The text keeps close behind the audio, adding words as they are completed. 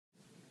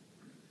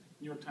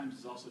New York Times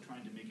is also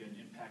trying to make an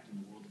impact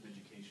in the world of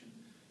education.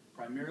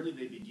 Primarily,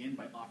 they begin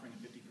by offering a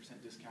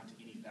 50% discount to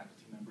any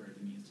faculty member at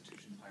any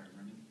institution of higher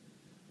learning.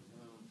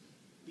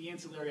 The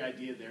ancillary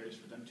idea there is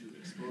for them to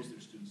expose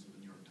their students to the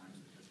New York Times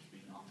because it's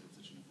being offered at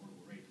such an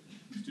affordable rate.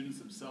 Students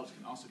themselves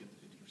can also get the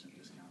 50%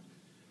 discount.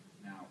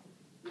 Now,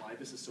 why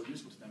this is so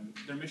useful to them,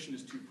 their mission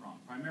is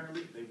two-pronged.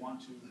 Primarily, they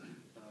want to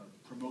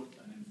promote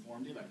an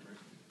informed electorate,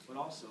 but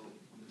also,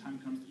 when the time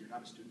comes that you're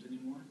not a student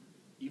anymore,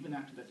 even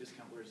after that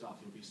discount wears off,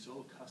 you'll be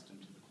so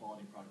accustomed to the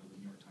quality product of the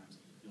New York Times,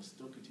 you'll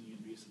still continue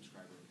to be a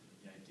subscriber.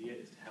 The idea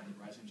is to have the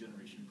rising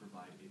generation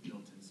provide a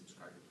built-in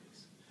subscriber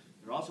base.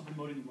 They're also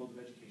promoting the world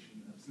of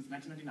education. Since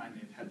 1999,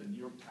 they've had the New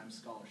York Times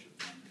Scholarship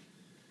Fund.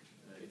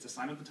 It's a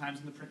sign of the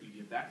times in the print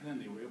media. Back then,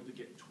 they were able to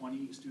get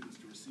 20 students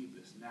to receive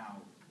this.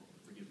 Now,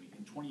 forgive me,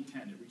 in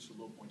 2010, it reached a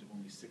low point of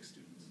only 6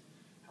 students.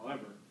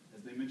 However,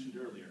 as they mentioned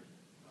earlier,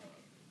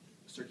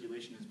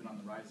 circulation has been on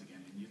the rise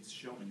again, and it's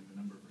showing the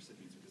number of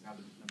recipients, because now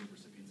the number of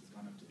recipients has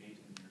gone up to 8,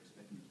 and they're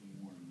expecting it to be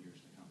more in the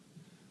years to come.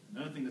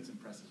 Another thing that's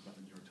impressive about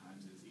the New York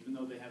Times is, even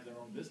though they have their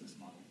own business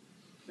model,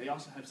 they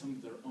also have some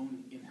of their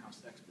own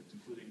in-house experts,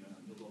 including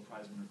Nobel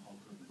Prize winner Paul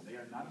Krugman. They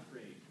are not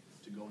afraid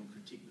to go and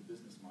critique the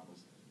business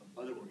models of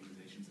other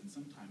organizations and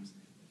sometimes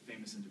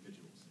famous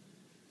individuals.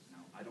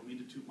 Now, I don't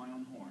mean to toot my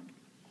own horn,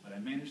 but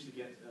I managed to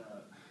get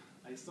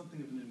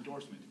something of an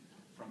endorsement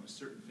from a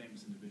certain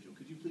famous individual.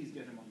 Could you please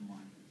get him on the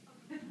line?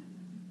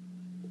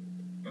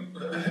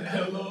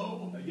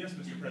 Hello? Yes,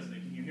 Mr.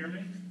 President, can you hear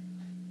me?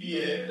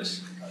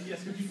 Yes.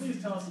 Yes, could you please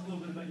tell us a little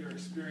bit about your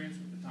experience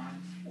with the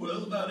Times?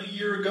 Well, about a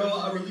year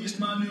ago, I released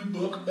my new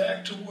book,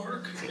 Back to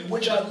Work, in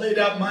which I laid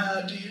out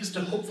my ideas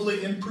to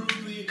hopefully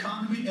improve the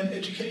economy and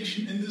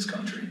education in this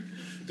country.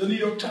 The New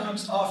York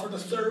Times offered a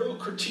thorough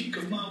critique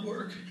of my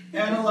work,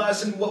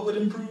 analyzing what would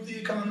improve the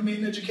economy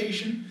and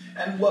education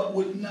and what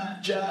would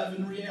not jive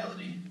in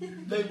reality.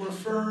 They were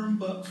firm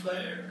but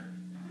fair.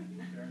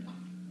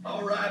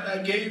 All right, I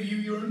gave you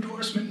your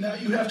endorsement. Now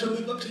you have to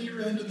live up to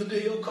your end of the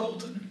deal,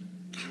 Colton.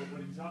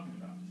 What are you talking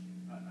about?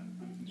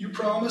 You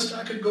promised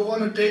I could go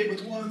on a date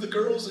with one of the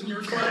girls in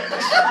your class.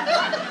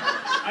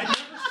 I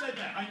never said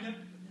that.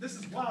 This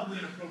is wildly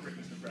inappropriate,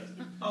 Mr.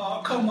 President.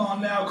 Oh, come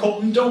on now,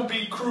 Colton. Don't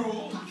be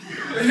cruel.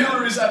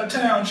 Hillary's out of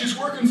town. She's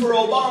working for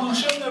Obama.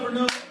 She'll never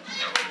know.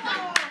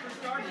 For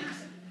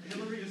starters,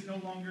 Hillary is no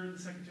longer the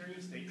Secretary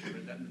of State. I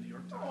read that in the New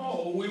York Times.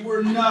 Oh, we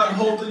were not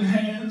holding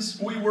hands.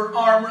 We were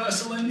arm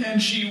wrestling,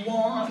 and she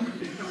won.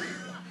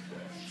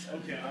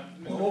 Okay,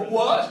 Oh,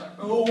 what?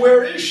 Oh,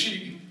 where is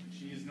she?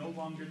 She is no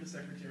longer the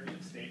Secretary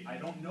of State. I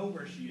don't know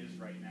where she is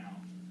right now.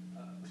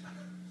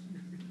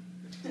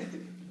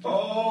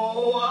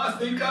 Oh, I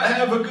think I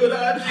have a good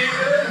idea.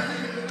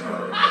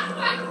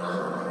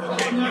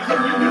 Oh, now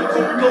can you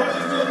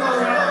go